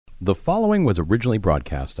The following was originally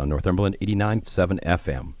broadcast on Northumberland 89.7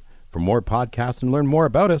 FM. For more podcasts and learn more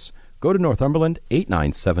about us, go to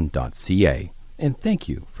northumberland897.ca. And thank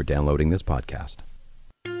you for downloading this podcast.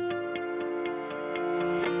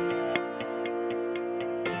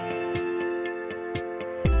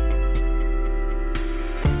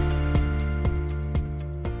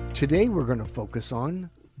 Today we're going to focus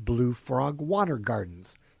on Blue Frog Water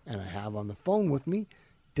Gardens, and I have on the phone with me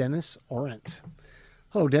Dennis Orent.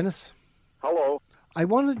 Hello, Dennis. Hello. I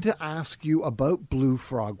wanted to ask you about Blue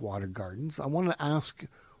Frog Water Gardens. I want to ask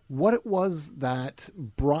what it was that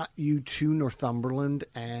brought you to Northumberland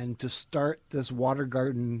and to start this water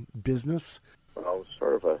garden business. Well, it was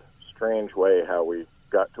sort of a strange way how we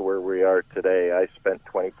got to where we are today. I spent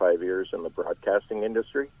 25 years in the broadcasting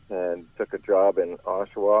industry and took a job in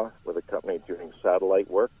Oshawa with a company doing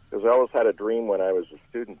satellite work. Because I always had a dream when I was a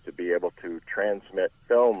student to be able to transmit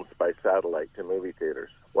films by satellite to movie theaters.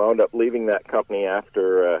 Wound up leaving that company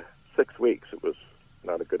after 6 weeks. It was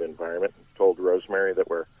not a good environment. Told Rosemary that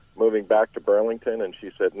we're moving back to Burlington, and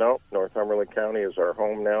she said, no, Northumberland County is our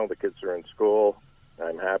home now. The kids are in school.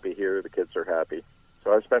 I'm happy here. The kids are happy.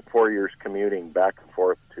 So I spent 4 years commuting back and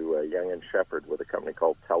forth to Young and Shepherd with a company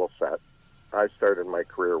called Telesat. I started my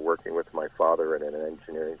career working with my father in an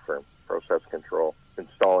engineering firm, process control,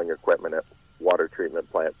 installing equipment at water treatment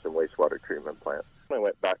plants and wastewater treatment plants. I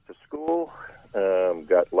went back to school,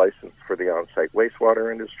 got licensed for the on-site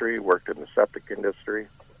wastewater industry, worked in the septic industry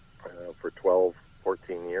for 12,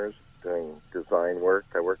 14 years doing design work.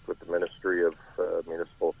 I worked with the Ministry of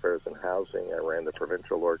Municipal Affairs and Housing. I ran the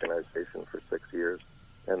provincial organization for 6 years,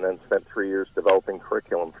 and then spent 3 years developing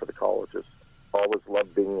curriculum for the colleges. Always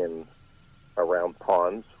loved being around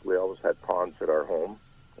ponds. We always had ponds at our home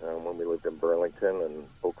when we lived in Burlington and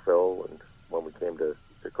Oakville, and when we came to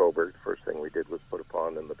Cobourg, first thing we did was put a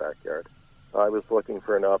pond in the backyard. I was looking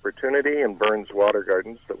for an opportunity, and Burns Water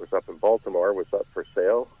Gardens that was up in Baltimore was up for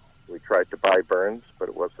sale. We tried to buy Burns, but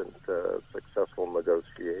it wasn't a successful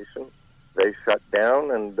negotiation. They shut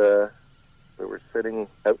down, and we were sitting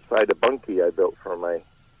outside a bunkie I built for my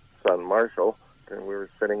son Marshall, and we were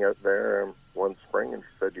sitting out there one spring, and she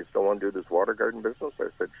said, "You still want to do this water garden business?" I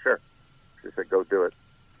said, "Sure." She said, "Go do it.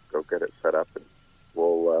 Go get it set up, and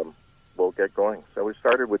we'll get going." So we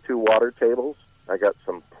started with 2 water tables. I got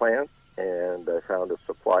some plants, and I found a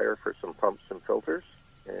supplier for some pumps and filters,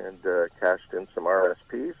 and cashed in some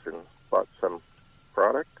RSPs and bought some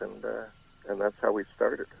product, and that's how we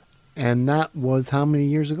started. And that was how many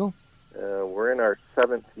years ago? We're in our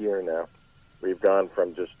 7th year now. We've gone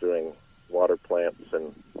from just doing water plants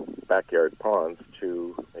and backyard ponds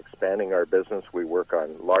to expanding our business. We work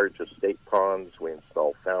on large estate ponds. We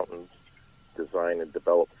install fountains, design and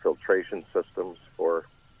develop filtration systems for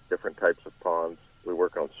different types of ponds. We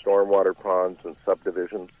work on stormwater ponds and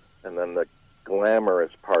subdivisions. And then the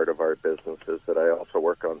glamorous part of our business is that I also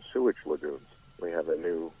work on sewage lagoons. We have a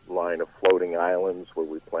new line of floating islands where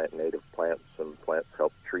we plant native plants, and plants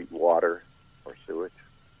help treat water or sewage.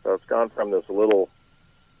 So it's gone from this little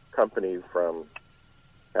company from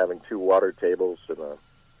having 2 water tables and a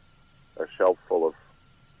shelf full of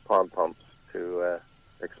pond pumps to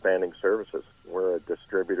expanding services. We're a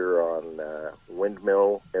distributor on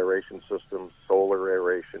windmill aeration systems, solar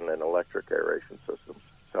aeration, and electric aeration systems.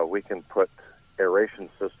 So we can put aeration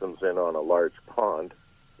systems in on a large pond,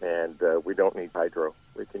 and we don't need hydro.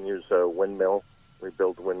 We can use a windmill. We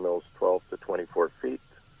build windmills 12 to 24 feet.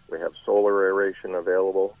 We have solar aeration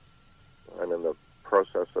available. I'm in the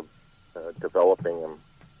process of developing, I'm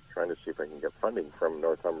trying to see if I can get funding from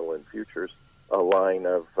Northumberland Futures, a line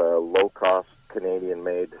of low-cost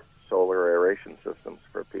Canadian-made solar aeration systems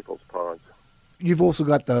for people's ponds. You've also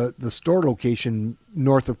got the store location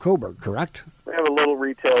north of Cobourg, correct? We have a little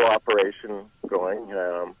retail operation going.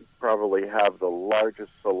 Probably have the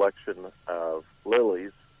largest selection of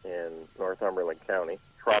lilies in Northumberland County.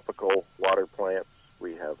 Tropical water plants.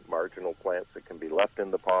 We have marginal plants that can be left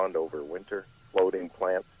in the pond over winter. Floating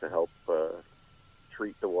plants to help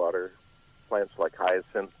treat the water. Plants like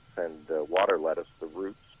hyacinths and water lettuce, the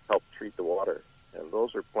roots, help treat the water. And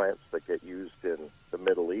those are plants that get used in the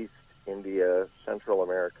Middle East, India, Central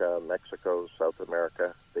America, Mexico, South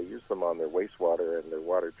America. They use them on their wastewater and their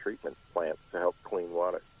water treatment plants to help clean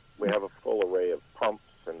water. We have a full array of pumps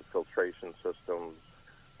and filtration systems.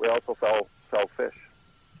 We also sell fish.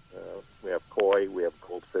 We have koi, we have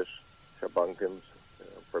goldfish, chabunkins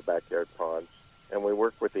for backyard ponds. And we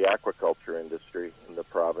work with the aquaculture industry in the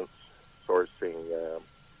province, sourcing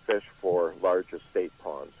fish for large estate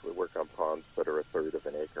ponds. We work on ponds that are a third of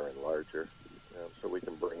an acre and larger. So we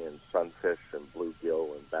can bring in sunfish and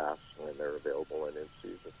bluegill and bass when they're available and in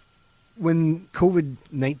season. When COVID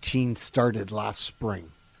COVID-19 started last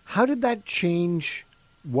spring. How did that change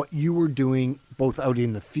what you were doing both out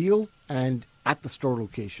in the field and at the store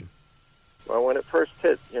location? Well, when it first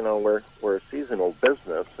hit, we're a seasonal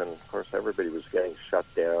business, and of course everybody was getting shut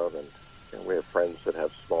down, and we have friends that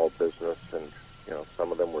have small business, and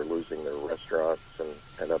some of them were losing their restaurants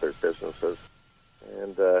and other businesses,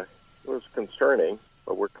 and it was concerning.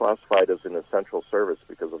 But we're classified as an essential service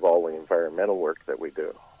because of all the environmental work that we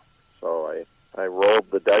do. So I rolled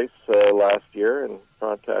the dice last year and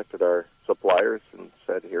contacted our suppliers and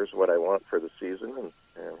said, here's what I want for the season. And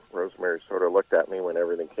Rosemary sort of looked at me when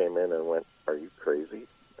everything came in and went, are you crazy?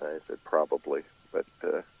 I said, probably, but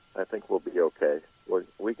I think we'll be okay.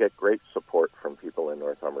 We get great support from people in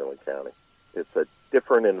Northumberland County. It's a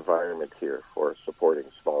different environment here for supporting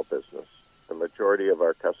small business. The majority of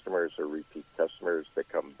our customers are repeat customers that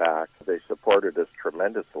come back. They supported us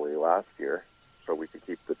tremendously last year so we could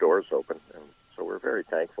keep the doors open, and so we're very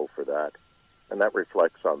thankful for that. And that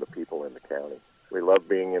reflects on the people in the county. We love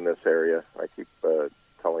being in this area. I keep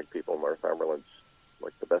telling people Northumberland's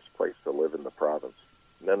like the best place to live in the province.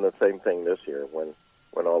 And then the same thing this year when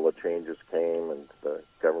all the changes came and the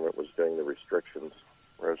government was doing the restrictions.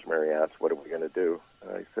 Rosemary asked, what are we going to do?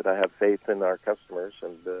 I said, I have faith in our customers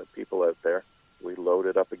and people out there. We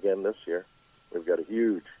loaded up again this year. We've got a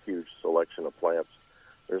huge, huge selection of plants.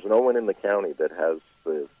 There's no one in the county that has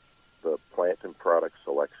the plant and product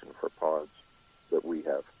selection for ponds that we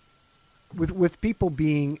have. With people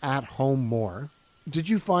being at home more, did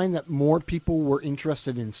you find that more people were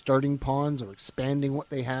interested in starting ponds or expanding what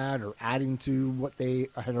they had or adding to what they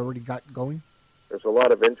had already got going? There's a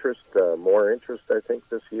lot of interest, more interest, I think,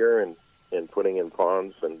 this year in putting in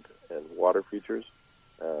ponds and water features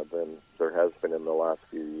than there has been in the last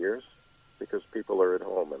few years because people are at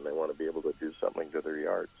home and they want to be able to do something to their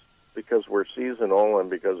yards. Because we're seasonal and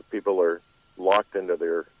because people are locked into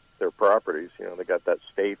their properties, they got that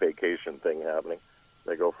stay vacation thing happening.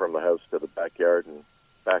 They go from the house to the backyard and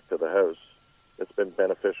back to the house. It's been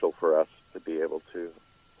beneficial for us to be able to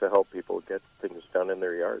help people get things done in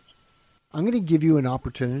their yards. I'm going to give you an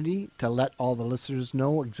opportunity to let all the listeners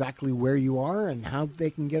know exactly where you are and how they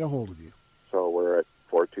can get a hold of you. So we're at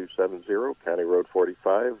 4270 County Road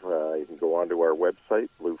 45. You can go onto our website,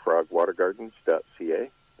 bluefrogwatergardens.ca,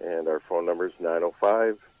 and our phone number is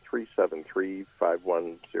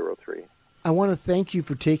 905-373-5103. I want to thank you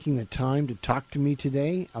for taking the time to talk to me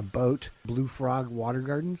today about Blue Frog Water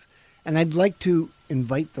Gardens, and I'd like to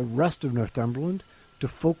invite the rest of Northumberland to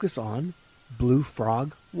focus on Blue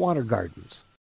Frog Water Gardens.